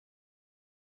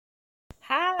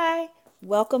Hi,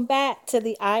 welcome back to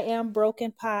the I Am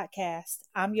Broken podcast.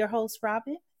 I'm your host,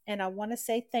 Robin, and I want to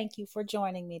say thank you for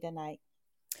joining me tonight.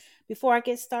 Before I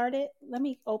get started, let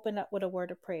me open up with a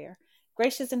word of prayer.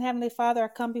 Gracious and Heavenly Father, I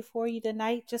come before you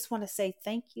tonight. Just want to say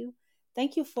thank you.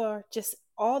 Thank you for just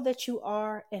all that you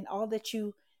are and all that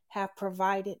you have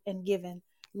provided and given.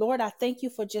 Lord, I thank you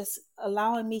for just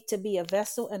allowing me to be a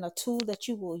vessel and a tool that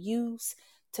you will use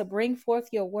to bring forth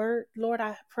your word. Lord,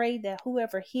 I pray that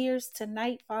whoever hears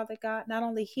tonight, Father God, not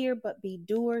only hear, but be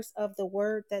doers of the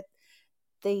word that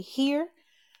they hear.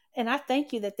 And I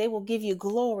thank you that they will give you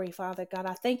glory, Father God.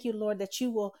 I thank you, Lord, that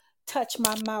you will touch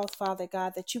my mouth, Father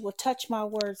God, that you will touch my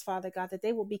words, Father God, that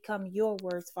they will become your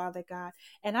words, Father God.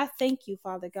 And I thank you,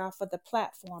 Father God, for the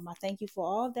platform. I thank you for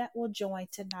all that will join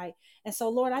tonight. And so,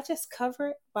 Lord, I just cover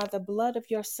it by the blood of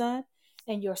your Son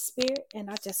and your Spirit.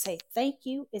 And I just say thank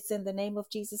you. It's in the name of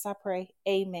Jesus I pray.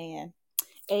 Amen.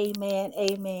 Amen.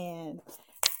 Amen.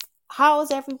 How's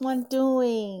everyone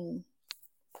doing?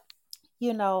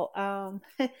 you know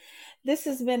um this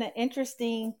has been an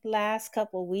interesting last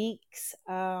couple weeks,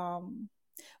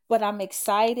 but I'm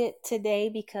excited today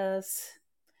because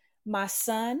my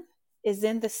son is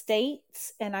in the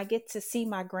States and I get to see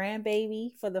my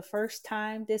grandbaby for the first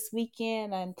time this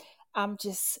weekend, and I'm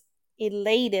just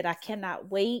elated. I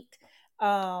cannot wait.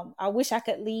 I wish I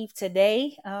could leave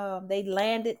today. They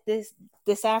landed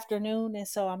this afternoon, and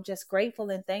so I'm just grateful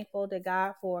and thankful to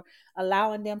God for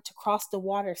allowing them to cross the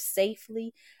water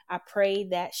safely. I pray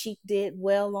that she did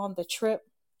well on the trip,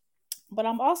 but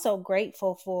I'm also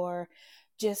grateful for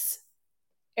just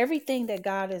everything that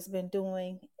God has been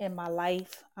doing in my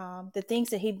life, the things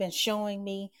that He's been showing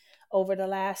me over the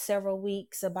last several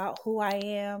weeks about who I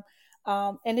am.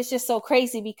 And it's just so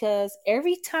crazy because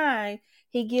every time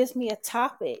He gives me a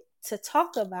topic to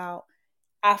talk about,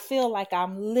 I feel like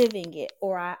I'm living it,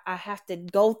 or I have to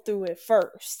go through it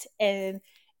first. And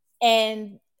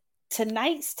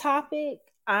tonight's topic,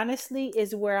 honestly,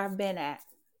 is where I've been at.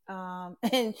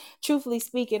 And truthfully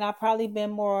speaking, I've probably been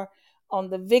more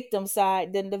on the victim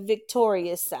side than the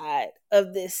victorious side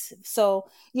of this. So,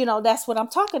 that's what I'm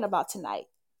talking about tonight.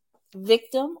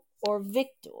 Victim or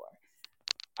victor?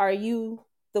 Are you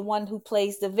the one who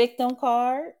plays the victim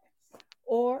card,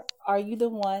 or are you the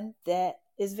one that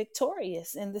is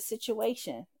victorious in the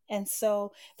situation? And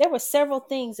so there were several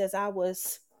things as I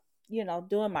was,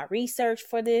 doing my research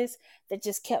for this that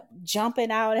just kept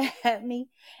jumping out at me.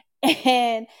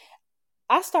 And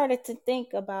I started to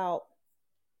think about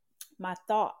my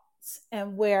thoughts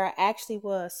and where I actually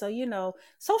was. So,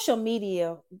 social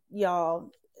media,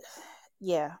 y'all,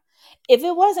 yeah. If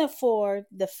it wasn't for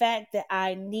the fact that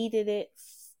I needed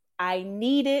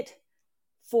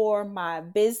for my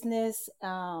business,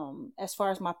 as far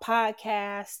as my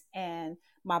podcast and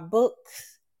my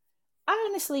books,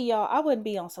 honestly, y'all, I wouldn't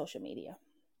be on social media.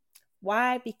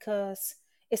 Why? Because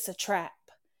it's a trap.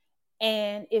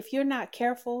 And if you're not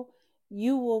careful,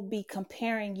 you will be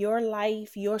comparing your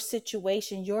life, your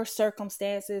situation, your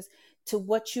circumstances to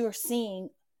what you're seeing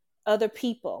other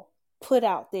people put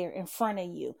out there in front of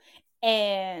you.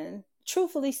 And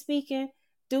truthfully speaking,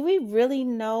 do we really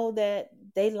know that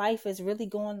their life is really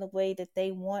going the way that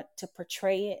they want to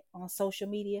portray it on social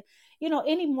media?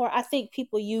 Anymore, I think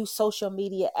people use social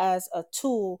media as a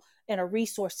tool and a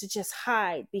resource to just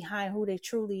hide behind who they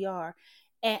truly are.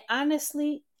 And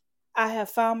honestly, I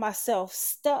have found myself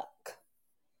stuck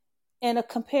in a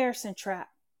comparison trap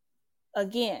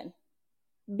again,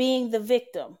 being the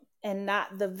victim and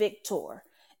not the victor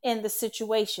in the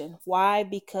situation. Why?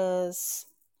 Because,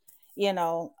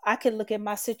 I could look at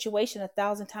my situation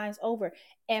 1,000 times over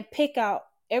and pick out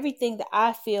everything that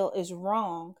I feel is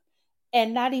wrong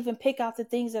and not even pick out the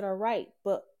things that are right.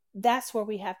 But that's where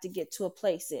we have to get to a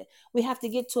place in. We have to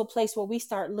get to a place where we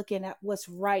start looking at what's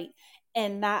right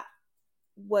and not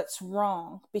what's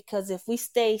wrong. Because if we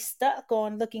stay stuck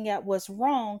on looking at what's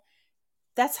wrong,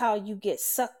 that's how you get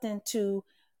sucked into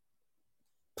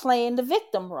playing the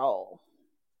victim role.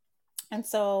 And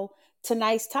so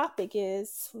tonight's topic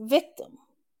is victim.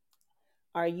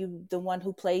 Are you the one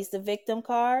who plays the victim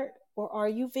card, or are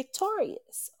you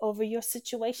victorious over your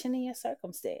situation and your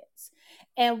circumstance?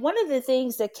 And one of the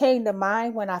things that came to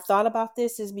mind when I thought about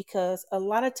this is because a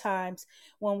lot of times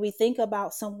when we think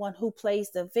about someone who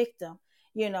plays the victim,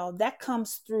 that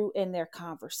comes through in their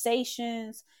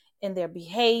conversations, in their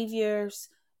behaviors,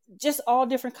 just all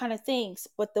different kind of things.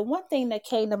 But the one thing that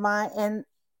came to mind, and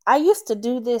I used to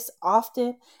do this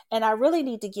often, and I really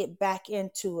need to get back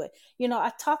into it.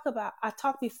 I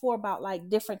talked before about like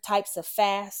different types of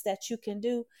fasts that you can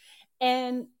do.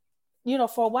 And,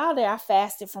 for a while there, I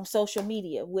fasted from social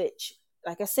media, which,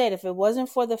 like I said, if it wasn't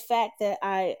for the fact that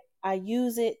I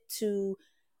use it to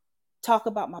talk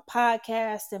about my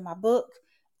podcast and my book.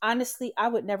 Honestly, I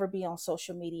would never be on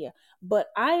social media, but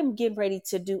I am getting ready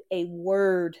to do a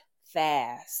word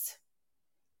fast.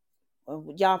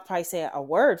 Y'all probably say a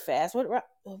word fast. What,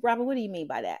 Robert? What do you mean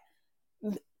by that?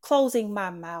 Closing my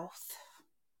mouth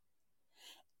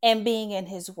and being in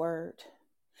His Word.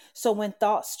 So when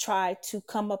thoughts try to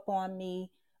come up on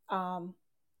me, um,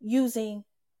 using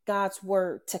God's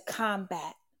Word to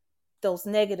combat those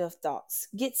negative thoughts,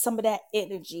 get some of that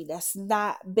energy that's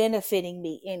not benefiting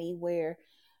me anywhere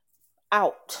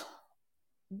out,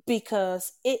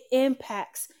 because it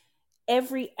impacts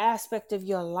every aspect of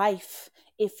your life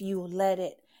if you let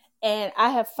it. And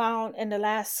I have found in the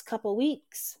last couple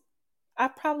weeks, I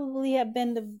probably have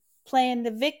been playing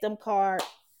the victim card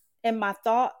in my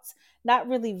thoughts, not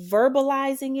really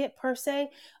verbalizing it per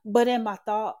se, but in my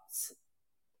thoughts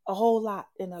a whole lot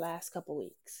in the last couple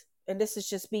weeks. And this is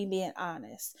just me being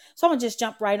honest. So I'm gonna just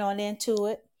jump right on into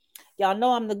it. Y'all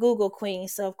know I'm the Google queen,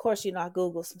 so of course I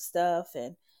Google some stuff.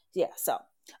 And yeah, so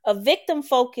a victim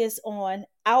focus on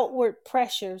outward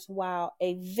pressures while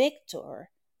a victor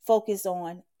focus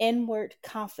on inward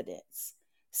confidence.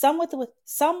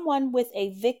 Someone with a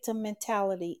victim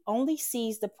mentality only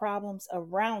sees the problems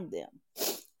around them.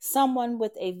 Someone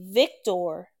with a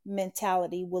victor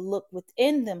mentality will look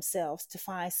within themselves to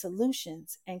find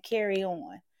solutions and carry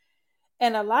on.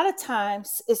 And a lot of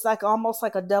times it's like almost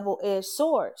like a double-edged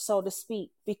sword, so to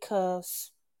speak,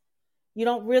 because you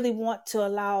don't really want to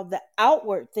allow the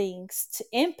outward things to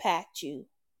impact you.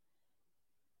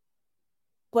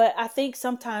 But I think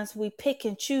sometimes we pick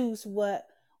and choose what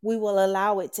we will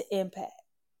allow it to impact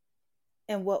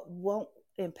and what won't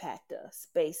impact us,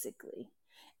 basically.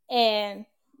 And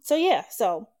so, yeah,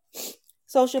 so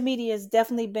social media has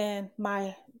definitely been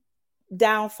my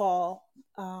downfall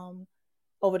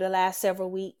over the last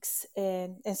several weeks.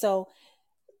 And so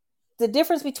the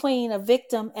difference between a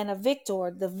victim and a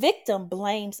victor, the victim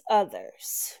blames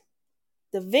others.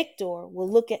 The victor will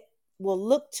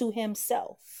look to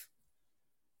himself.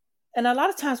 And a lot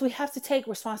of times we have to take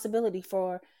responsibility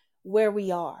for where we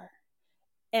are.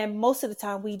 And most of the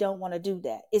time we don't want to do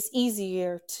that. It's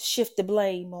easier to shift the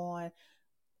blame on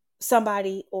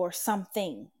somebody or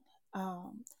something.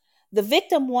 Um, the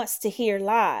victim wants to hear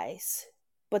lies,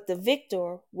 but the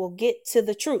victor will get to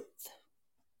the truth.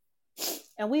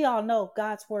 And we all know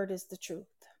God's word is the truth.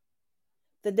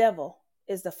 The devil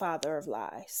is the father of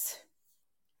lies.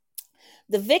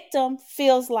 The victim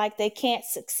feels like they can't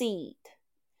succeed.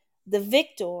 The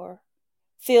victor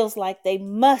feels like they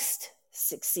must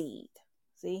succeed.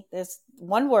 See, there's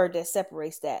one word that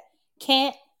separates that: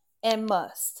 can't and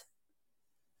must.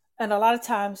 And a lot of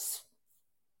times,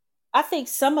 I think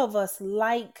some of us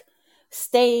like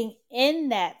staying in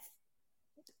that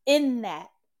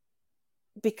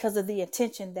because of the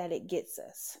attention that it gets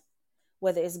us,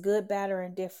 whether it's good, bad, or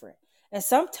indifferent. And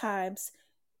sometimes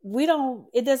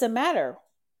it doesn't matter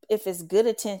if it's good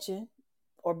attention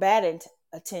or bad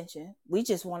attention. We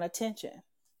just want attention.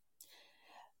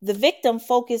 The victim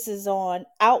focuses on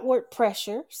outward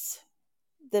pressures.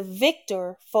 The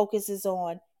victor focuses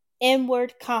on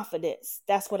inward confidence.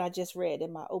 That's what I just read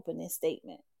in my opening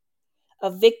statement.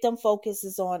 A victim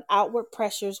focuses on outward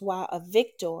pressures while a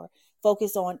victor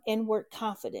focuses on inward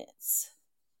confidence.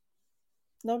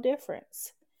 No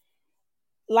difference.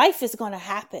 Life is going to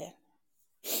happen.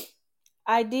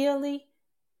 Ideally,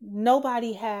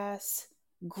 nobody has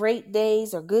great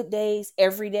days or good days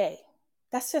every day.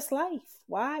 That's just life.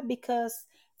 Why? Because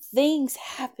things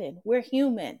happen. We're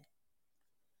human.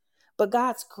 But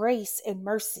God's grace and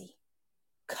mercy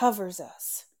covers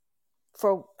us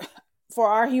for for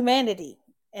our humanity.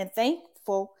 And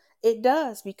thankful it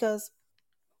does, because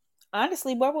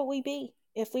honestly, where would we be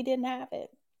if we didn't have it?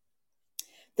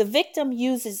 The victim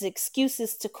uses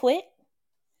excuses to quit.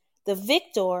 The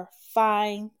victor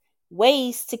finds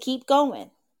ways to keep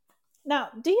going. Now,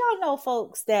 do y'all know,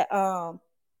 folks, that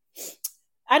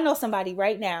I know somebody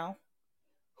right now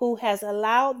who has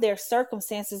allowed their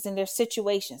circumstances and their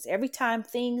situations, every time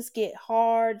things get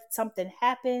hard, something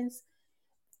happens,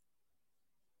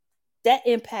 that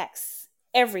impacts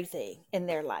everything in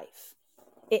their life.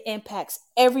 It impacts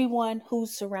everyone who's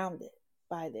surrounded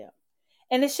by them.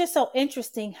 And it's just so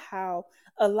interesting how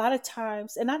a lot of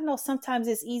times, and I know sometimes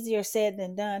it's easier said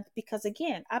than done, because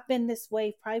again, I've been this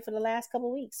way probably for the last couple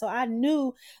of weeks. So I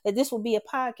knew that this would be a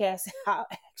podcast I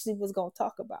actually was going to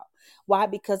talk about. Why?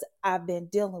 Because I've been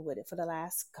dealing with it for the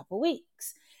last couple of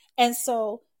weeks. And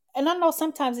so, and I know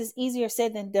sometimes it's easier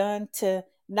said than done to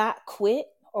not quit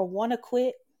or want to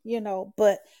quit,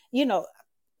 but,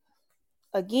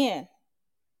 again,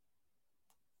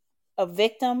 A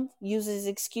victim uses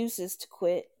excuses to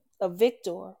quit. A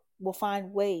victor will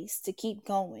find ways to keep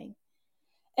going.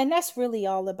 And that's really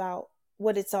all about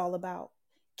what it's all about.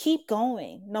 Keep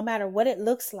going, no matter what it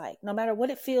looks like, no matter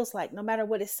what it feels like, no matter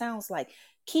what it sounds like.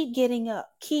 Keep getting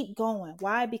up, keep going.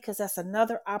 Why? Because that's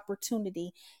another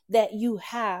opportunity that you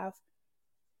have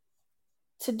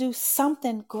to do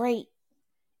something great,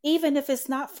 even if it's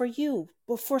not for you,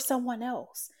 but for someone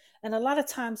else. And a lot of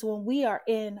times when we are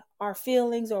in our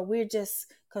feelings or we're just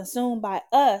consumed by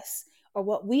us or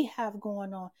what we have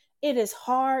going on, it is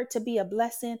hard to be a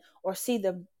blessing or see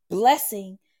the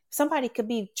blessing. Somebody could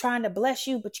be trying to bless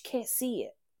you, but you can't see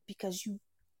it because you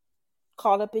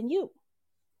caught up in you.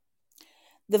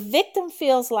 The victim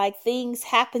feels like things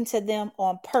happen to them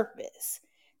on purpose,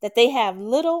 that they have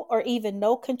little or even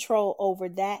no control over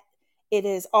that. It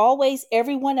is always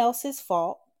everyone else's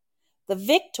fault. The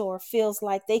victor feels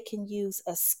like they can use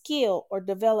a skill or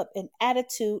develop an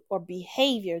attitude or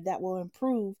behavior that will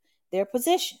improve their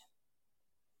position.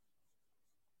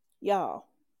 Y'all,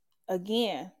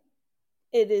 again,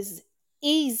 it is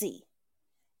easy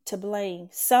to blame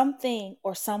something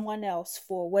or someone else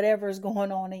for whatever is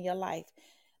going on in your life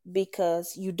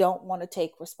because you don't want to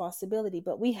take responsibility.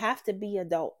 But we have to be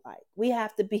adult like. We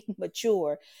have to be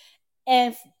mature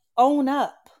and own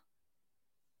up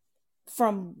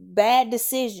from bad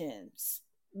decisions,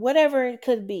 whatever it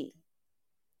could be,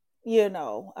 you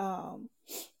know,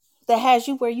 that has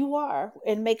you where you are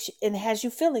and makes and has you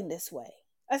feeling this way.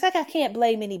 It's like I can't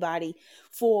blame anybody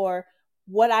for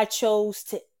what I chose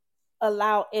to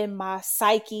allow in my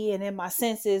psyche and in my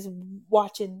senses,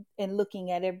 watching and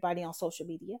looking at everybody on social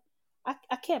media.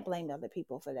 I can't blame other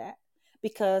people for that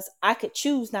because I could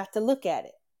choose not to look at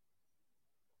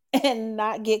it and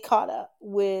not get caught up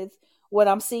with what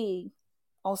I'm seeing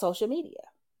on social media.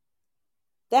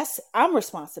 I'm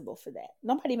responsible for that.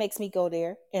 Nobody makes me go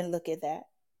there and look at that.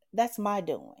 That's my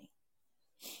doing.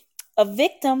 A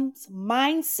victim's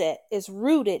mindset is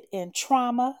rooted in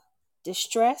trauma,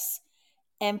 distress,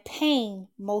 and pain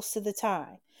most of the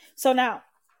time. So now,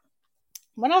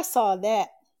 when I saw that,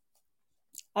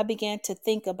 I began to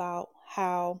think about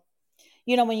how,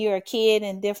 when you're a kid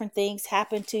and different things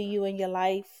happen to you in your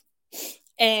life,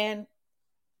 and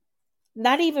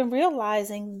not even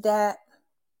realizing that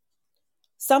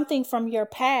something from your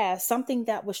past, something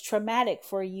that was traumatic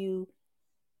for you,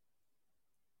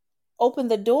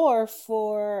 opened the door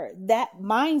for that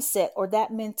mindset or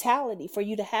that mentality, for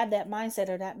you to have that mindset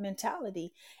or that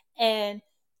mentality. And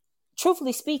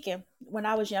truthfully speaking, when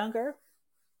I was younger,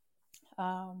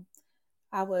 um,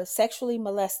 I was sexually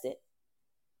molested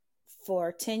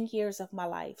for 10 years of my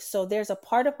life. So there's a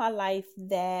part of my life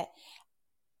that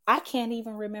I can't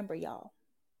even remember, y'all.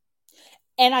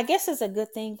 And I guess it's a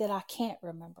good thing that I can't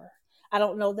remember. I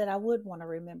don't know that I would want to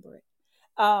remember it.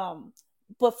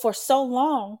 But for so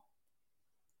long,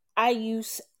 I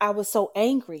was so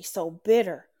angry, so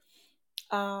bitter.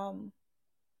 Um,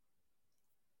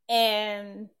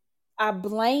 and I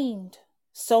blamed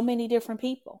so many different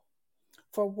people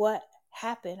for what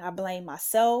happened. I blame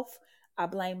myself. I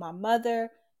blame my mother.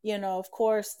 Of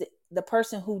course, the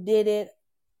person who did it,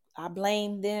 I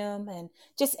blamed them, and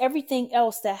just everything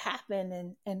else that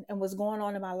happened and was going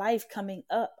on in my life coming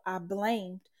up, I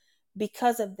blamed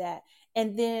because of that.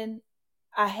 And then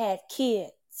I had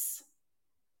kids.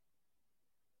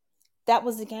 That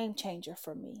was a game changer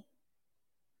for me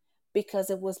because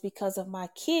it was because of my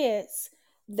kids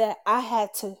that I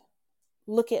had to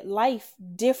look at life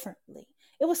differently.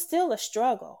 It was still a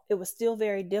struggle. It was still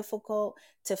very difficult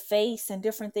to face and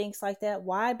different things like that.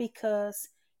 Why? Because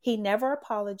he never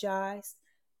apologized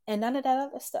and none of that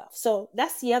other stuff. So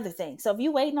that's the other thing. So if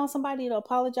you're waiting on somebody to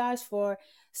apologize for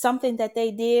something that they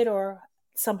did or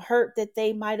some hurt that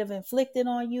they might have inflicted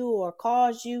on you or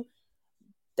caused you,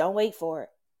 don't wait for it.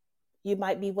 You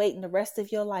might be waiting the rest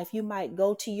of your life. You might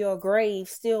go to your grave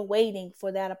still waiting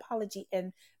for that apology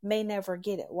and may never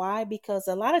get it. Why? Because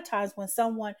a lot of times when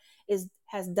someone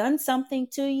has done something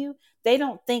to you, they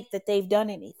don't think that they've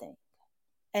done anything.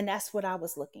 And that's what I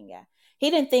was looking at. He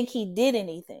didn't think he did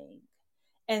anything.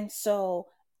 And so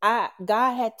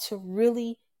God had to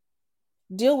really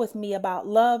deal with me about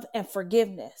love and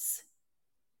forgiveness.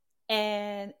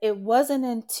 And it wasn't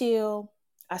until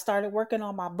I started working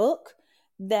on my book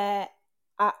that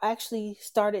I actually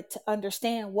started to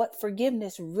understand what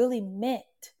forgiveness really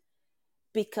meant.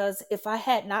 Because if I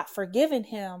had not forgiven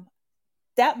him,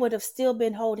 that would have still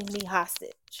been holding me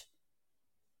hostage.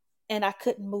 And I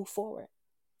couldn't move forward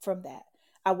from that.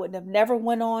 I wouldn't have never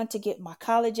went on to get my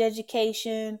college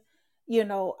education,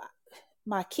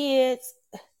 my kids,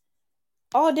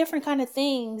 all different kind of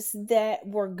things that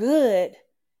were good.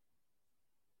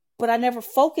 but I never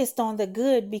focused on the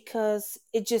good because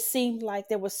it just seemed like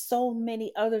there was so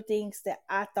many other things that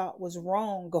I thought was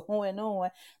wrong going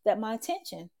on that my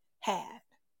attention had.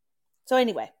 So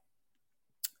anyway,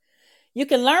 you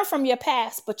can learn from your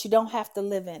past, but you don't have to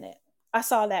live in it. I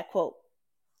saw that quote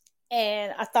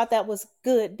and I thought that was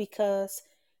good because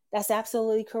that's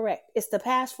absolutely correct. It's the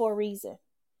past for a reason.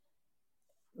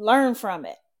 Learn from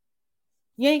it.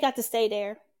 You ain't got to stay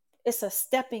there. It's a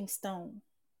stepping stone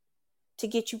to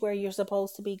get you where you're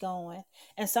supposed to be going.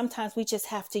 And sometimes we just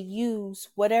have to use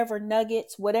whatever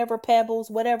nuggets, whatever pebbles,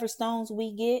 whatever stones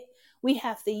we get, we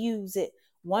have to use it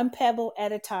one pebble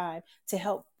at a time to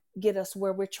help get us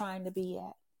where we're trying to be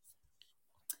at.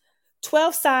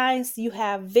 12 signs you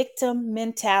have victim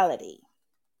mentality.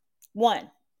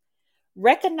 1.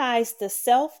 Recognize the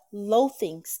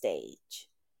self-loathing stage.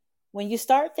 When you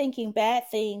start thinking bad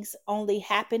things only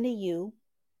happen to you,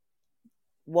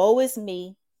 woe is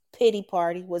me, pity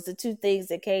party was the two things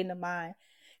that came to mind.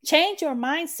 Change your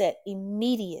mindset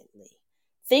immediately.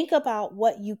 Think about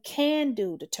what you can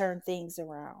do to turn things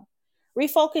around.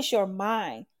 Refocus your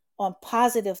mind on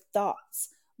positive thoughts,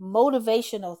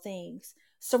 motivational things.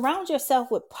 Surround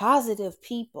yourself with positive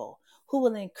people who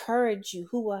will encourage you,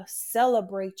 who will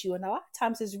celebrate you. And a lot of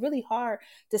times it's really hard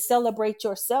to celebrate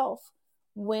yourself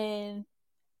when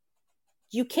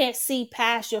you can't see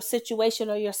past your situation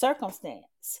or your circumstance.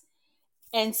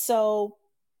 And so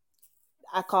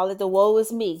I call it the woe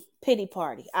is me pity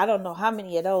party. I don't know how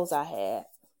many of those I had.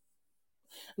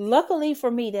 Luckily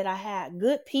for me that I had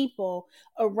good people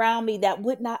around me that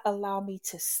would not allow me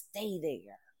to stay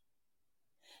there.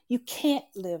 You can't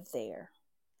live there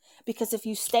because if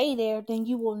you stay there, then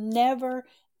you will never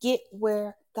get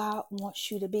where God wants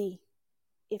you to be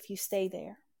if you stay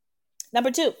there.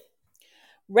 Number 2,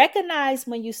 recognize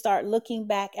when you start looking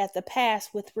back at the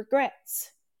past with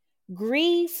regrets.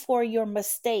 Grieve for your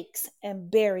mistakes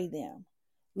and bury them.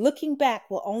 Looking back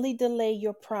will only delay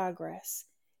your progress.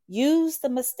 Use the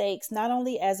mistakes not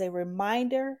only as a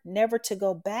reminder never to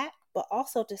go back, but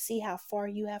also to see how far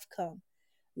you have come.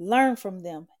 Learn from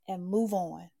them and move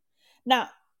on. Now,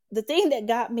 the thing that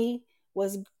got me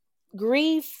was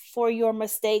grieve for your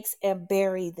mistakes and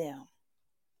bury them.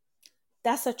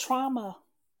 That's a trauma.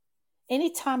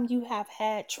 Anytime you have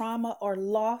had trauma or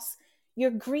loss,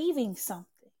 you're grieving something.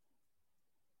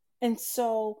 And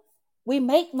so we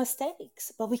make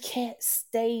mistakes, but we can't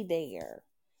stay there.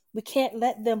 We can't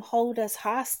let them hold us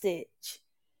hostage.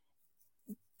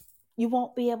 You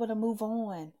won't be able to move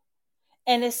on.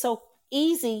 And it's so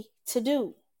easy to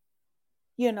do,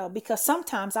 because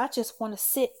sometimes I just want to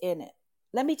sit in it.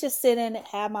 Let me just sit in it,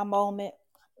 have my moment.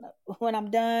 When I'm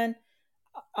done,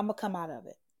 I'm going to come out of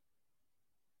it.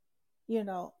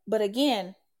 But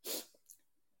again,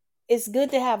 it's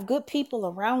good to have good people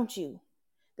around you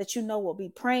that will be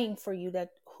praying for you, that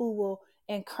who will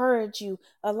encourage you.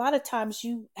 A lot of times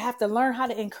you have to learn how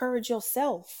to encourage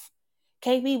yourself.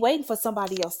 Can't be waiting for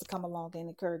somebody else to come along and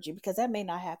encourage you because that may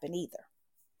not happen either.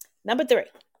 Number 3,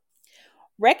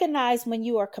 recognize when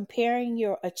you are comparing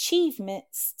your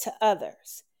achievements to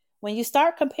others. When you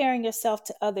start comparing yourself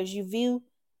to others you view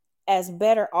as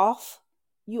better off,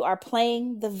 you are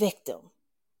playing the victim.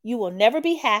 You will never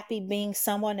be happy being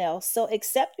someone else. So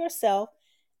accept yourself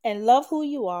and love who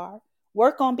you are.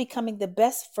 Work on becoming the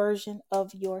best version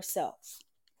of yourself.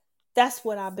 That's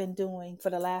what I've been doing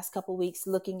for the last couple of weeks,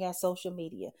 looking at social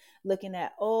media, looking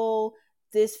at,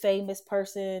 this famous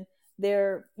person,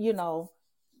 they're,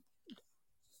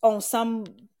 on some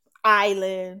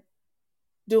island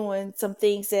doing some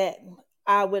things that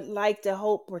I would like to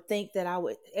hope or think that I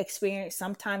would experience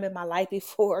sometime in my life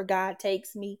before God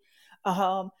takes me.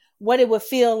 What it would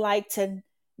feel like to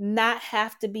not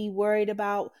have to be worried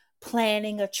about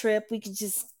planning a trip. We could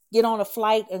just get on a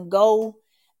flight and go.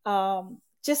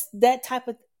 Just that type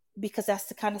of, because that's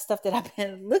the kind of stuff that I've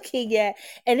been looking at.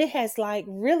 And it has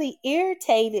really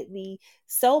irritated me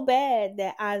so bad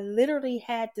that I literally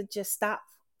had to just stop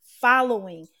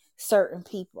following certain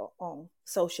people on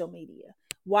social media.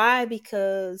 Why?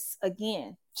 Because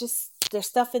again, just there's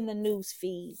stuff in the news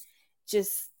feed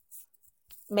just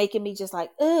making me just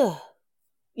ugh,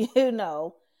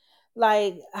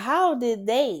 how did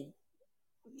they,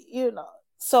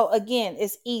 so again,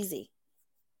 it's easy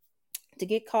to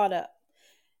get caught up.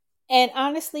 And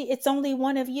honestly, it's only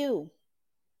one of you.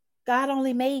 God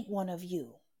only made one of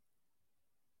you.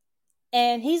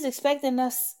 And he's expecting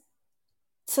us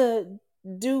to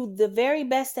do the very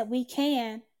best that we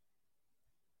can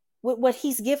with what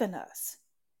he's given us.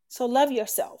 So love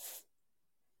yourself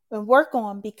and work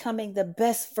on becoming the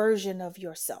best version of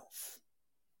yourself.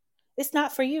 It's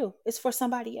not for you. It's for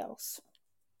somebody else.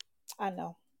 I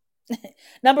know.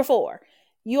 Number four,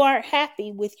 you aren't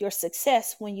happy with your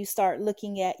success when you start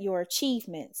looking at your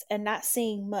achievements and not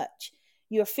seeing much.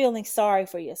 You're feeling sorry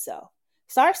for yourself.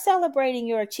 Start celebrating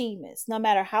your achievements, no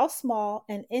matter how small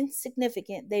and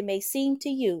insignificant they may seem to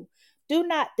you. Do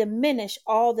not diminish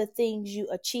all the things you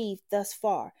achieved thus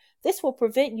far. This will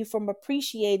prevent you from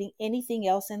appreciating anything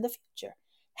else in the future.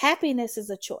 Happiness is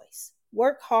a choice.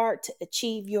 Work hard to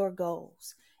achieve your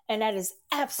goals. And that is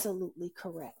absolutely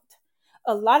correct.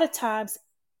 A lot of times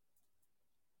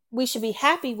we should be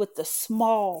happy with the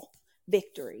small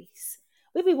victories.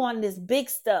 We be wanting this big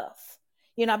stuff.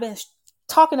 I've been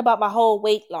talking about my whole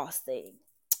weight loss thing,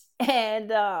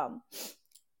 and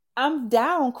I'm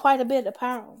down quite a bit of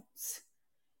pounds.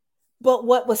 But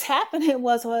what was happening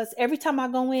was every time I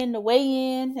go in to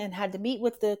weigh in and had to meet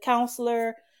with the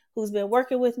counselor who's been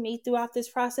working with me throughout this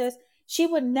process, she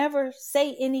would never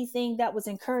say anything that was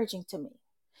encouraging to me.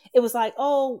 It was like,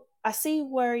 "Oh, I see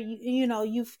where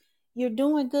you're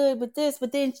doing good with this,"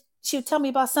 but then she would tell me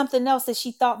about something else that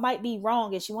she thought might be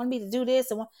wrong, and she wanted me to do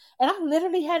this, and I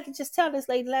literally had to just tell this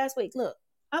lady last week, "Look,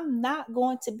 I'm not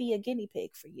going to be a guinea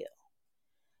pig for you.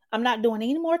 I'm not doing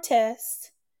any more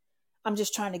tests. I'm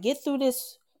just trying to get through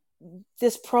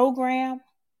this program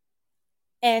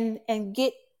and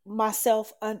get my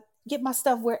stuff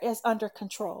where it's under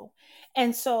control."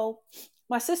 And so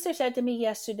my sister said to me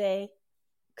yesterday,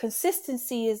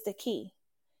 consistency is the key.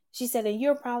 She said, and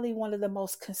you're probably one of the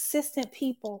most consistent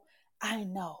people I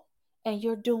know. And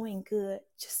you're doing good.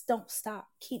 Just don't stop.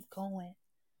 Keep going.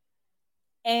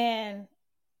 And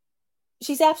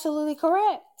she's absolutely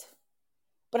correct.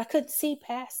 But I couldn't see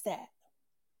past that.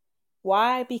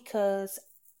 Why? Because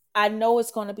I know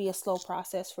it's going to be a slow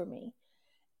process for me.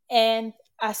 And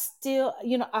I still,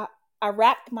 I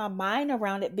wrapped my mind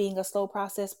around it being a slow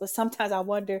process, but sometimes I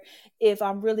wonder if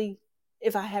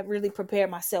if I have really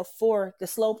prepared myself for the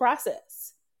slow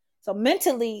process. So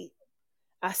mentally,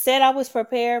 I said I was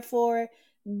prepared for it,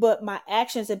 but my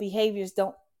actions and behaviors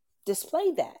don't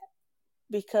display that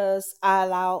because I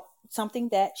allowed something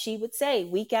that she would say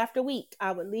week after week.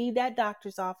 I would leave that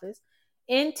doctor's office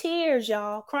in tears,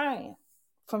 y'all, crying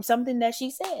from something that she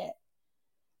said,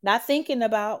 not thinking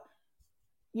about,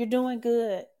 you're doing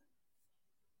good.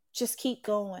 Just keep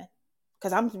going.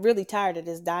 Because I'm really tired of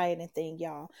this dieting thing,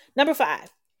 y'all. Number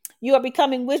five, you are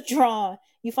becoming withdrawn.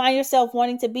 You find yourself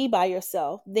wanting to be by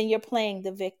yourself, then you're playing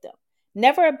the victim.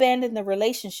 Never abandon the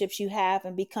relationships you have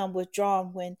and become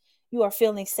withdrawn when you are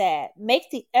feeling sad. Make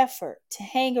the effort to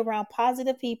hang around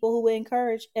positive people who will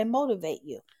encourage and motivate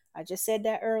you. I just said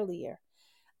that earlier.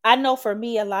 I know for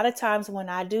me, a lot of times when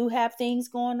I do have things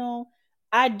going on,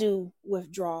 I do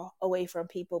withdraw away from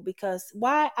people because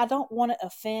why? I don't want to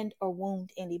offend or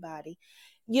wound anybody,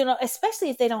 especially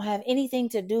if they don't have anything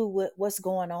to do with what's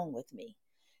going on with me.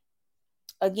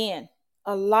 Again,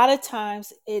 a lot of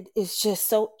times it is just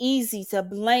so easy to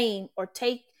blame or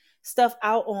take stuff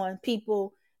out on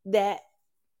people that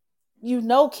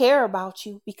care about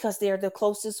you because they're the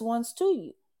closest ones to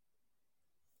you.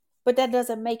 But that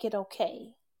doesn't make it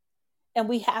okay. And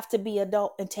we have to be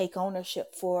adult and take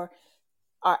ownership for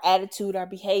our attitude, our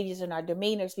behaviors, and our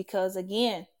demeanors because,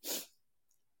 again,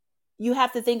 you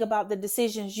have to think about the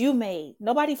decisions you made.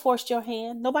 Nobody forced your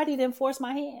hand. Nobody didn't force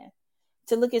my hand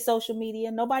to look at social media.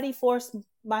 Nobody forced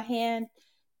my hand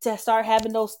to start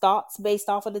having those thoughts based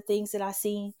off of the things that I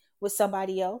seen with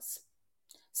somebody else.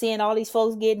 Seeing all these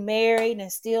folks getting married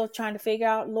and still trying to figure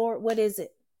out, Lord, what is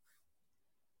it?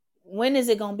 When is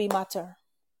it going to be my turn?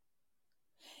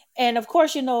 And of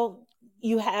course,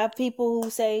 you have people who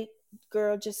say,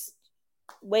 girl, just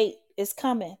wait, it's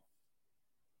coming.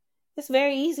 It's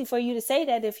very easy for you to say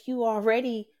that if you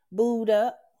already booed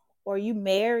up or you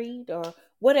married or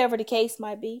whatever the case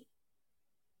might be.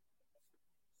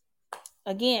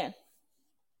 Again,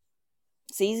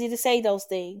 it's easy to say those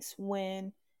things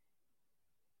when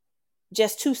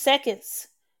just 2 seconds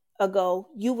ago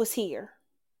you was here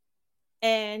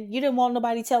and you didn't want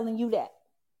nobody telling you that.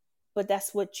 But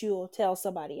that's what you'll tell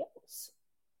somebody else.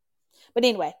 But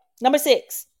anyway, number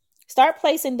 6, start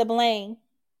placing the blame.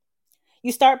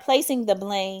 You start placing the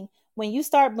blame when you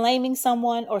start blaming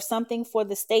someone or something for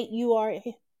the state you are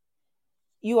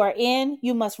in.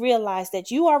 You must realize that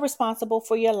you are responsible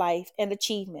for your life and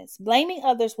achievements. Blaming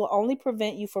others will only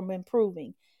prevent you from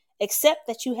improving. Accept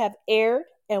that you have erred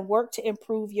and work to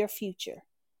improve your future.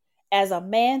 As a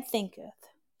man thinketh,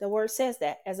 the word says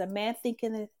that, as a man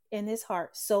thinketh in his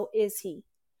heart, so is he.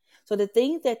 So the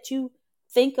things that you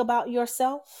think about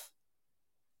yourself,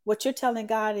 what you're telling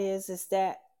God is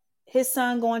that his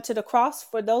son going to the cross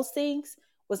for those things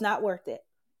was not worth it,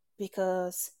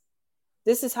 because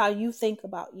this is how you think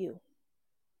about you.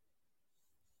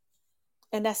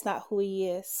 And that's not who he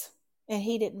is. And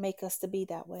he didn't make us to be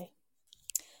that way.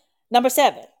 Number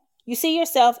 7, you see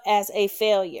yourself as a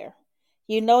failure.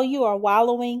 You know you are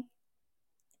wallowing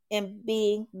in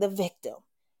being the victim.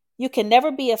 You can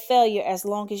never be a failure as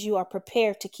long as you are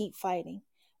prepared to keep fighting.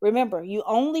 Remember, you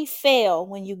only fail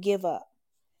when you give up.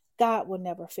 God will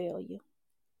never fail you.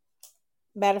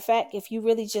 Matter of fact, if you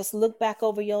really just look back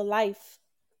over your life,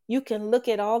 you can look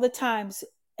at all the times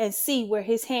and see where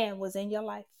his hand was in your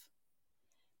life.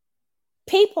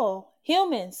 People,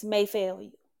 humans may fail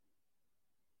you.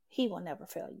 He will never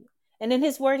fail you. And in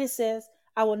his word, it says,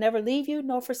 I will never leave you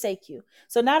nor forsake you.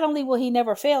 So not only will he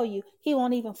never fail you, he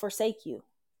won't even forsake you.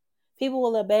 People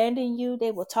will abandon you.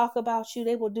 They will talk about you.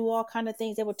 They will do all kinds of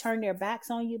things. They will turn their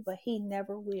backs on you, but he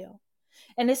never will.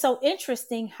 And it's so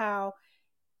interesting how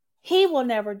he will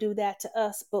never do that to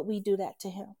us, but we do that to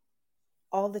him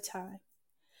all the time.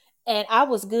 And I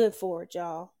was good for it,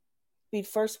 y'all. Be the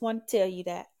first one to tell you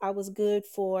that. I was good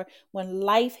for when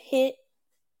life hit.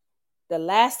 The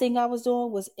last thing I was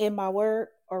doing was in my word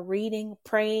or reading,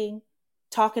 praying,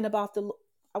 talking about the Lord.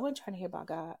 I wasn't trying to hear about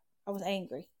God. I was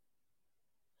angry,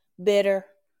 bitter,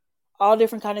 all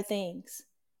different kind of things.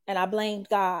 And I blamed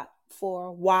God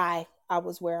for why I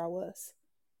was where I was.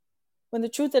 When the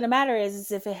truth of the matter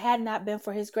is if it had not been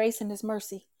for his grace and his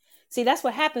mercy. See, that's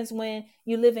what happens when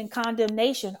you live in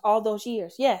condemnation all those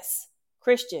years. Yes,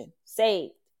 Christian,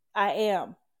 saved, I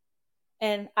am.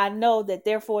 And I know that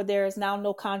therefore there is now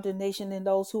no condemnation in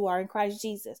those who are in Christ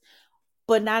Jesus.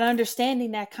 But not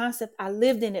understanding that concept, I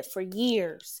lived in it for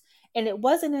years. And it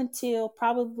wasn't until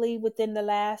probably within the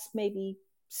last maybe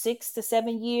 6 to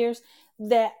 7 years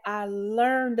that I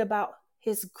learned about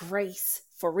his grace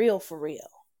for real, for real.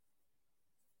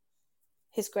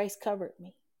 His grace covered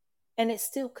me. And it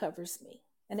still covers me.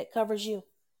 And it covers you.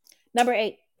 Number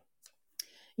 8.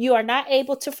 You are not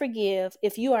able to forgive.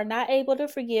 If you are not able to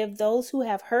forgive those who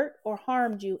have hurt or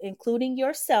harmed you, including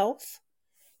yourself,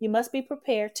 you must be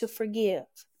prepared to forgive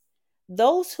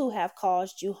those who have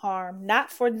caused you harm,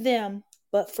 not for them,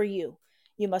 but for you.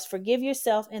 You must forgive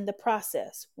yourself in the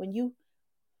process. When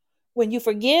you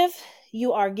forgive,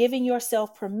 you are giving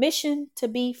yourself permission to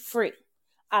be free.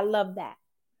 I love that.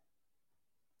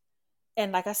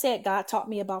 And like I said, God taught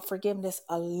me about forgiveness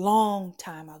a long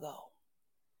time ago.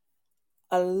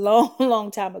 A long, long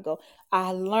time ago.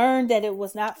 I learned that it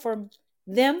was not for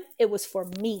them, it was for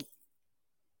me.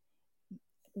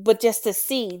 But just to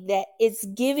see that it's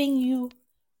giving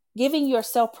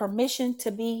yourself permission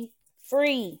to be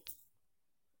free.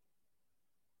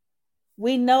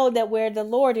 We know that where the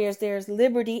Lord is, there's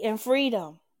liberty and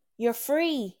freedom. You're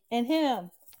free in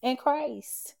him, in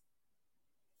Christ.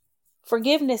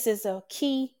 Forgiveness is a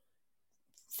key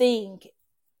thing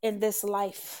in this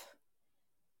life.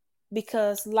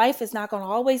 Because life is not going to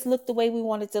always look the way we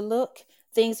want it to look.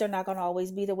 Things are not going to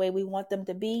always be the way we want them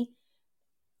to be.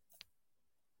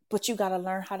 But you got to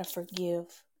learn how to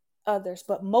forgive others.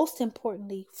 But most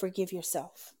importantly, forgive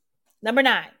yourself. Number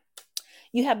 9,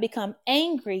 you have become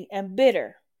angry and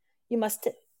bitter. You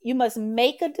must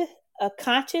make a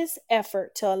conscious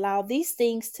effort to allow these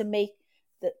things to make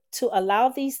you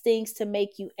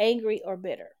angry or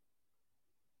bitter.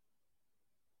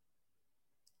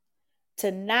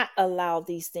 To not allow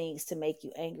these things to make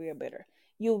you angry or bitter.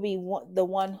 You'll be the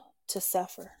one to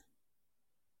suffer.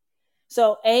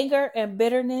 So anger and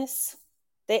bitterness,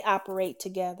 they operate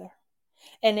together.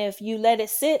 And if you let it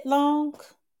sit long,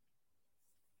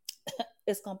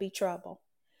 it's going to be trouble.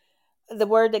 The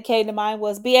word that came to mind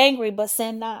was be angry, but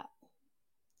sin not.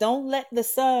 Don't let the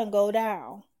sun go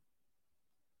down.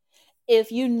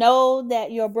 If you know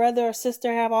that your brother or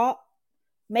sister have ought,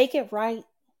 make it right.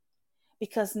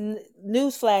 Because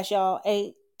newsflash,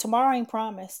 y'all, tomorrow ain't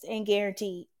promised, ain't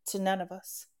guaranteed to none of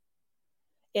us.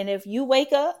 And if you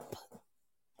wake up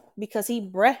because he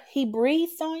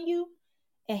breathed on you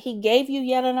and he gave you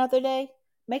yet another day,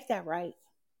 make that right.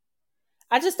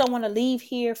 I just don't want to leave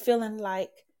here feeling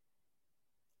like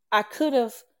I could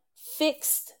have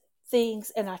fixed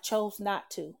things and I chose not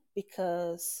to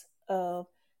because of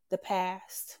the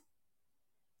past.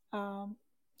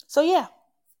 So yeah.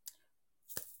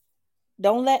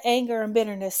 Don't let anger and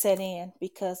bitterness set in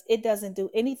because it doesn't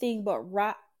do anything but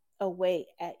rot away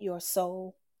at your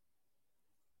soul.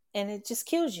 And it just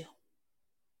kills you.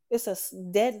 It's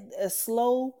a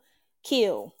slow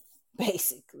kill,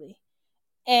 basically.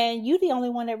 And you're the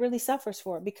only one that really suffers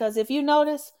for it. Because if you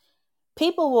notice,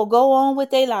 people will go on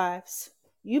with their lives.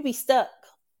 You be stuck.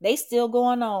 They still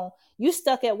going on. You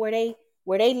stuck at where they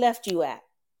left you at.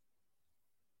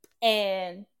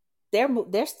 And they're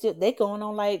going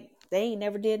on like they ain't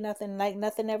never did nothing, like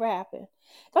nothing ever happened.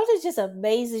 Don't it just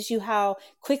amazes you how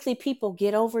quickly people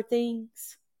get over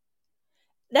things?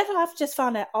 That's what I've just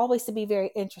found that always to be very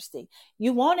interesting.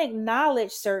 You won't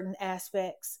acknowledge certain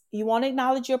aspects. You won't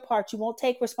acknowledge your part. You won't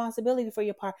take responsibility for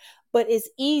your part. But it's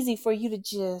easy for you to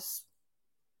just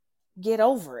get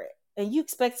over it. And you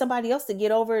expect somebody else to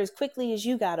get over it as quickly as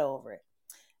you got over it.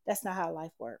 That's not how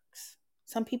life works.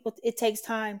 Some people, it takes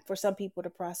time for some people to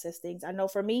process things. I know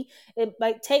for me, it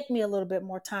might take me a little bit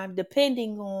more time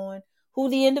depending on who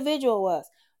the individual was.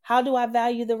 How do I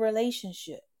value the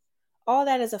relationship? All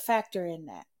that is a factor in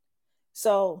that.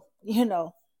 So,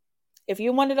 if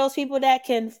you're one of those people that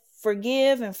can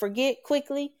forgive and forget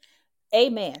quickly,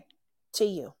 amen to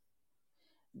you.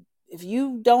 If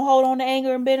you don't hold on to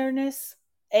anger and bitterness,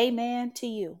 amen to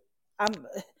you. I'm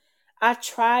I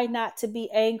try not to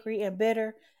be angry and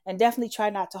bitter and definitely try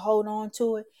not to hold on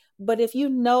to it. But if you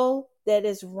know that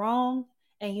it's wrong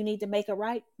and you need to make it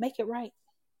right, make it right.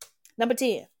 Number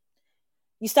 10,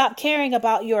 you stop caring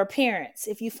about your appearance.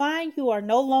 If you find you are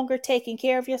no longer taking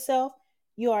care of yourself,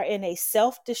 you are in a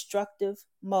self destructive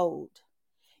mode.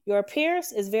 Your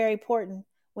appearance is very important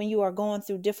when you are going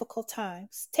through difficult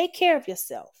times. Take care of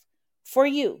yourself. For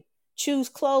you, choose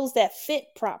clothes that fit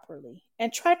properly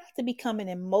and try not to become an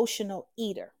emotional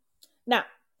eater. Now,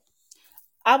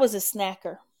 I was a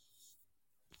snacker.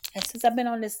 And since I've been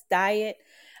on this diet,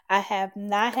 I have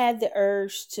not had the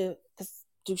urge to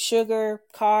do sugar,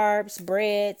 carbs,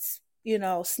 breads,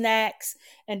 snacks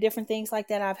and different things like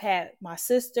that. I've had my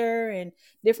sister and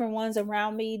different ones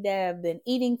around me that have been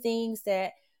eating things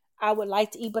that I would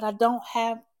like to eat, but I don't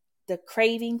have the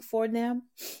craving for them.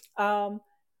 Um,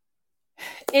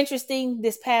 Interesting,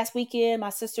 this past weekend, my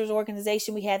sister's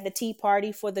organization, we had the tea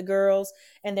party for the girls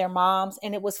and their moms,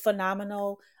 and it was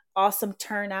phenomenal. Awesome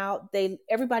turnout.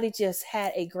 Everybody just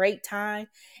had a great time.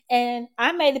 And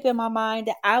I made up in my mind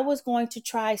that I was going to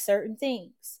try certain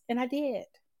things. And I did.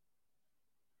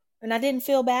 And I didn't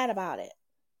feel bad about it.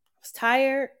 I was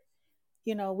tired.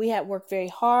 We had worked very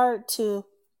hard to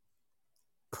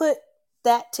put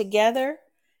that together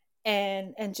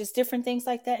and just different things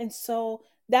like that. And so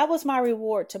that was my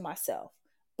reward to myself.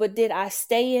 But did I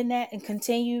stay in that and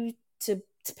continue to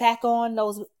pack on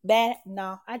those bad?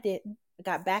 No, I didn't. I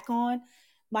got back on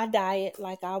my diet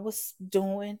like I was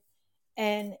doing,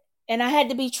 and I had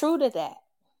to be true to that,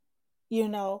 you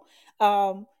know.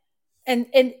 Um, and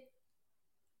and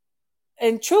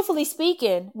truthfully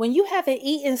speaking, when you haven't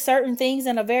eaten certain things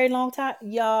in a very long time,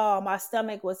 y'all, my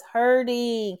stomach was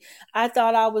hurting. I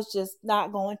thought I was just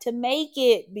not going to make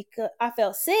it because I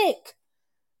felt sick.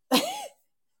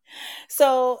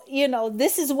 So,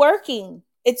 this is working.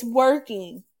 It's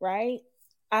working, right?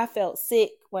 I felt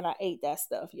sick when I ate that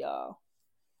stuff, y'all.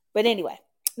 But anyway,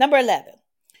 number 11,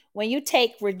 when you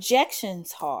take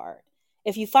rejections hard,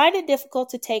 if you find it difficult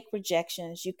to take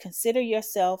rejections, you consider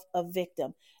yourself a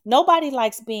victim. Nobody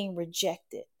likes being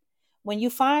rejected. When you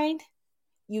find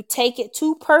you take it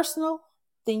too personal,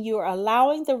 then you are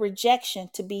allowing the rejection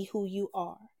to be who you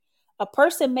are. A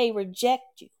person may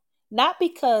reject you, not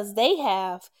because they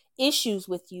have issues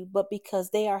with you, but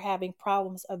because they are having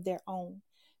problems of their own.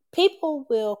 People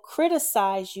will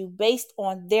criticize you based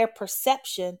on their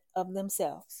perception of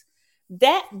themselves.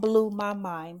 That blew my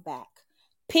mind back.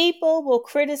 People will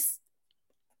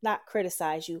not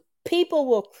criticize you. People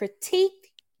will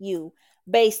critique you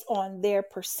based on their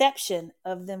perception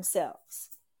of themselves.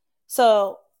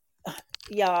 So,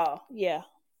 y'all, yeah.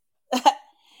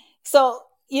 So,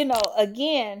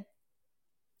 again,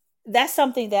 that's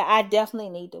something that I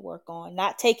definitely need to work on,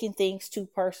 not taking things too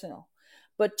personal.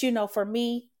 But, for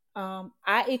me,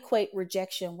 I equate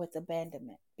rejection with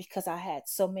abandonment because I had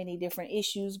so many different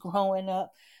issues growing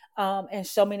up, and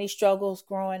so many struggles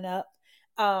growing up.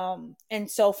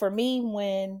 And so for me,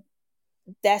 when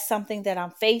that's something that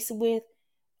I'm faced with,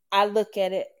 I look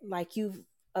at it like you've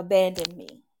abandoned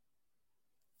me.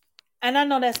 And I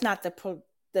know that's not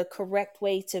the correct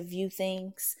way to view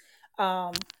things.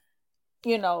 Um,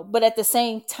 but at the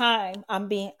same time, I'm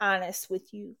being honest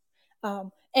with you.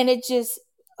 And it just,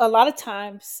 a lot of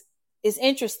times is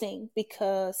interesting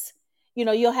because,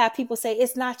 you'll have people say,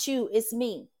 it's not you, it's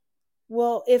me.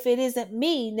 Well, if it isn't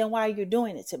me, then why are you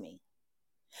doing it to me?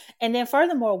 And then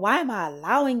furthermore, why am I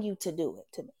allowing you to do it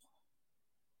to me?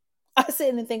 I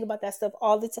sit and think about that stuff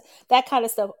all the time, that kind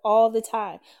of stuff all the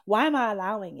time. Why am I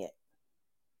allowing it?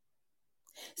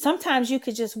 Sometimes you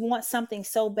could just want something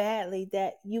so badly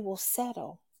that you will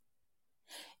settle.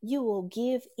 You will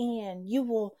give in. You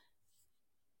will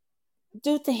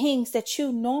do things that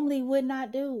you normally would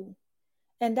not do.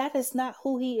 And that is not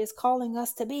who he is calling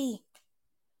us to be.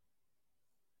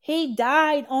 He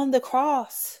died on the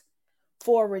cross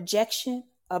for rejection,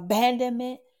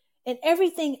 abandonment, and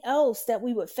everything else that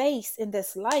we would face in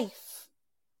this life.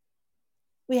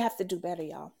 We have to do better,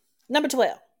 y'all. Number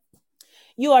 12,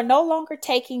 you are no longer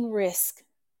taking risk.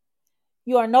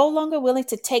 You are no longer willing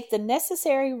to take the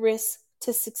necessary risk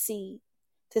to succeed.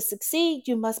 To succeed,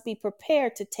 you must be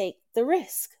prepared to take the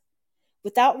risk.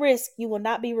 Without risk, you will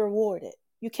not be rewarded.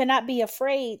 You cannot be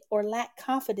afraid or lack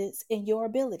confidence in your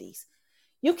abilities.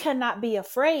 You cannot be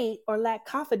afraid or lack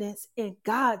confidence in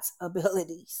God's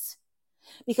abilities.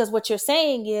 Because what you're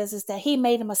saying is that he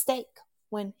made a mistake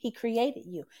when he created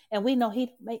you. And we know he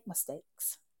didn't make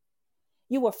mistakes.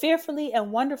 You were fearfully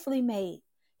and wonderfully made.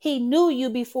 He knew you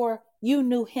before you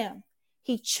knew him.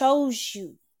 He chose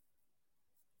you.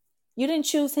 You didn't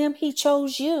choose him, he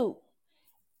chose you.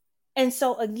 And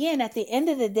so again, at the end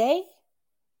of the day,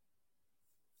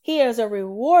 he is a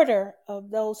rewarder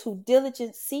of those who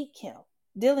diligently seek him.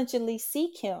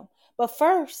 But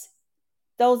first,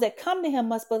 those that come to him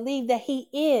must believe that he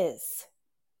is.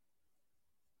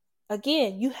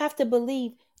 Again, you have to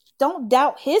believe. Don't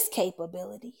doubt his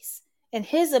capabilities and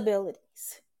his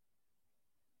abilities,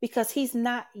 because he's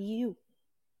not you.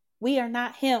 We are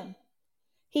not him.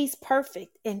 He's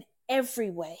perfect in every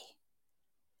way.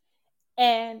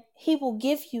 And he will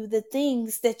give you the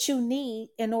things that you need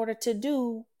in order to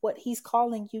do what he's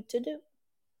calling you to do.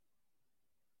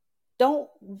 Don't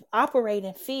operate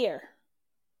in fear.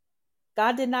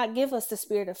 God did not give us the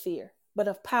spirit of fear, but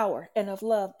of power and of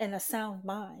love and a sound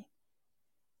mind.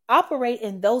 Operate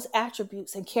in those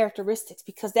attributes and characteristics,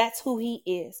 because that's who he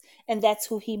is and that's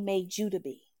who he made you to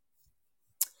be.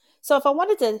 So if I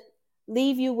wanted to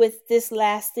leave you with this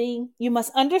last thing, you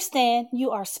must understand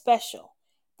you are special.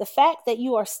 The fact that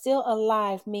you are still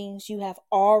alive means you have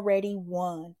already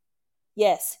won.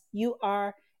 Yes, you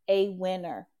are a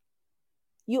winner.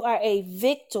 You are a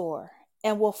victor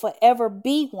and will forever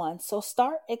be one. So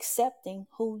start accepting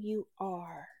who you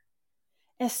are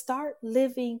and start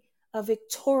living a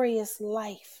victorious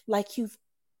life like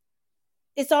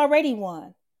it's already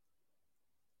won.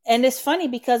 And it's funny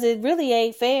because it really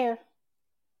ain't fair.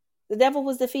 The devil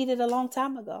was defeated a long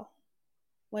time ago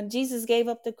when Jesus gave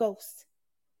up the ghost.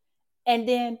 And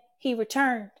then he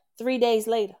returned 3 days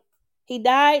later. He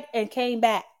died and came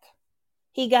back.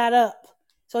 He got up.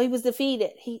 So he was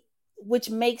defeated. Which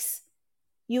makes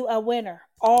you a winner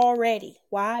already.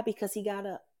 Why? Because he got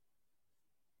up.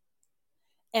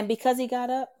 And because he got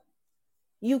up,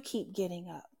 you keep getting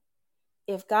up.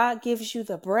 If God gives you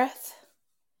the breath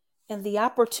and the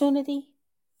opportunity,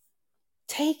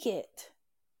 take it.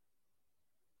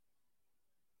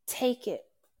 Take it.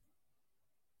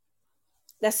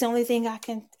 That's the only thing I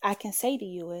can say to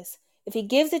you is, if he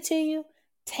gives it to you,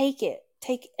 take it.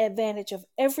 Take advantage of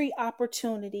every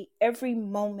opportunity, every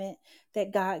moment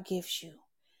that God gives you.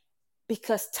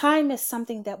 Because time is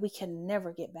something that we can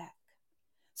never get back.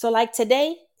 So like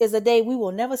today is a day we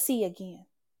will never see again.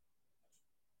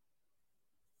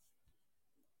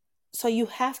 So you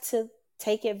have to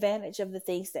take advantage of the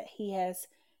things that he has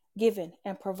given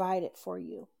and provided for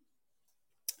you.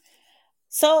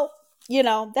 So,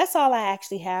 that's all I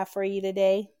actually have for you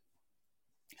today.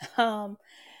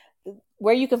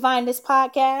 Where you can find this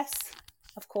podcast,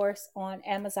 of course, on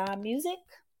Amazon Music,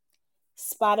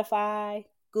 Spotify,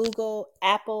 Google,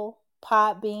 Apple,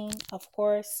 Podbean, of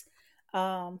course,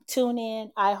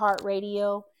 TuneIn,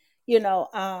 iHeartRadio.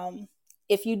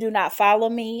 If you do not follow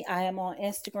me, I am on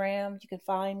Instagram. You can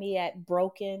find me at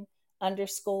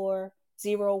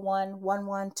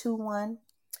broken_011121.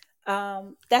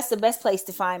 That's the best place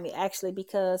to find me, actually,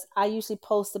 because I usually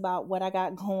post about what I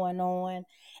got going on,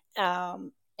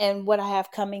 and what I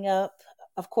have coming up.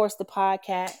 Of course, the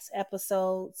podcast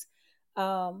episodes.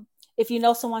 If you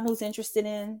know someone who's interested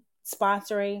in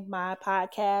sponsoring my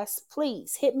podcast,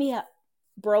 please hit me up.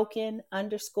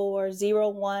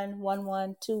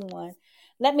 broken_011121.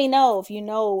 Let me know if you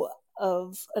know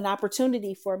of an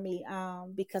opportunity for me,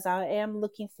 because I am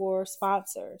looking for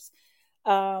sponsors.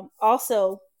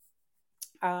 Also,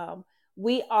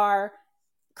 we are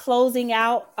closing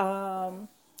out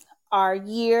our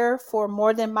year for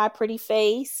More Than My Pretty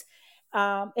Face.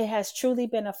 It has truly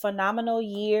been a phenomenal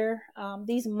year.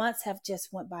 These months have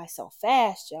just went by so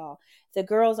fast, y'all. The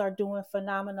girls are doing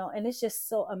phenomenal, and it's just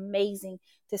so amazing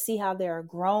to see how they are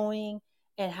growing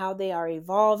and how they are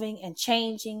evolving and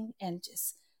changing, and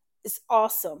just it's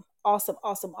awesome. Awesome,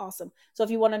 awesome, awesome. So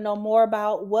if you want to know more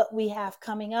about what we have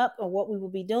coming up or what we will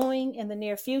be doing in the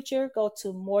near future, go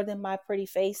to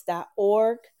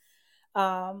morethanmyprettyface.org.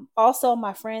 Also,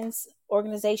 my friend's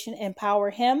organization, Empower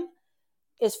Him,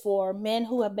 is for men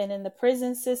who have been in the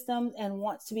prison system and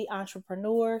want to be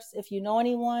entrepreneurs. If you know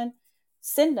anyone,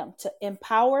 send them to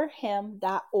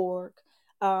empowerhim.org.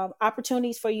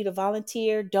 opportunities for you to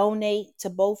volunteer, donate to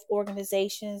both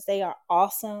organizations. They are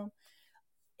awesome.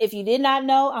 If you did not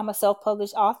know, I'm a self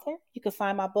published author. You can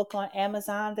find my book on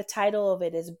Amazon. The title of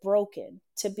it is Broken.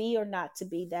 To be or not to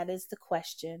be? That is the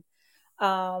question.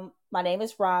 My name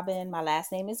is Robin. My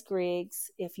last name is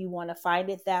Griggs, if you want to find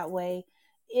it that way.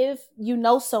 If you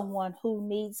know someone who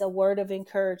needs a word of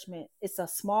encouragement, it's a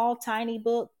small, tiny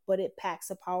book, but it packs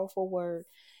a powerful word.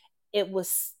 It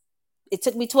was, it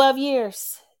took me 12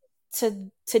 years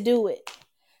to do it.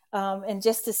 And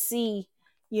just to see,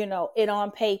 it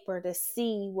on paper, to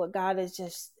see what God is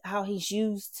just, how he's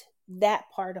used that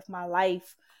part of my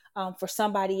life for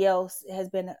somebody else has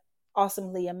been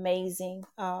awesomely amazing.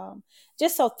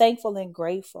 Just so thankful and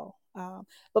grateful.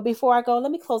 But before I go,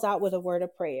 let me close out with a word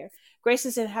of prayer.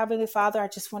 Gracious and Heavenly Father, I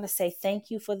just want to say thank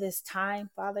you for this time,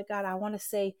 Father God. I want to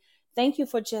say thank you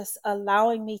for just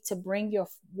allowing me to bring your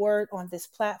word on this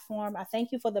platform. I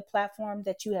thank you for the platform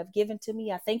that you have given to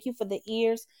me. I thank you for the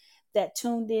ears that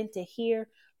tuned in to hear.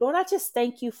 Lord, I just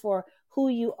thank you for who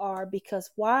you are, because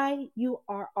why you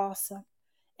are awesome.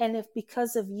 And if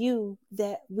because of you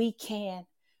that we can.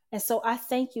 And so I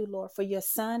thank you, Lord, for your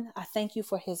son. I thank you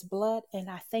for his blood, and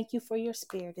I thank you for your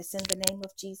spirit. It's in the name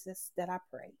of Jesus that I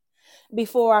pray.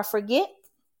 Before I forget,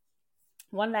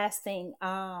 one last thing.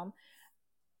 I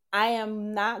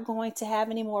am not going to have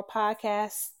any more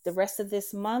podcasts the rest of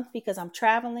this month because I'm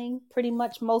traveling pretty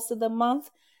much most of the month.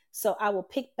 So I will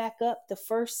pick back up the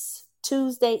first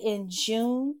Tuesday in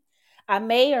June. I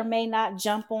may or may not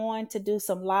jump on to do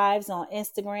some lives on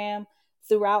Instagram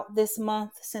throughout this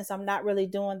month, since I'm not really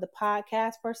doing the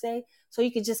podcast per se. So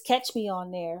you can just catch me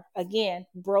on there. Again,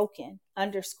 broken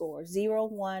underscore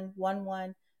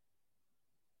 011121.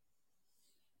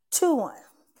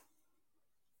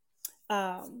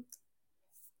 Um,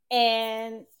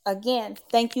 and again,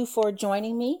 thank you for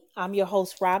joining me. I'm your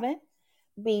host, Robin.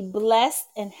 Be blessed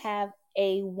and have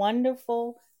a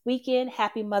wonderful weekend.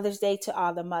 Happy Mother's Day to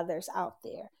all the mothers out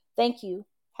there. Thank you.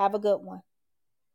 Have a good one.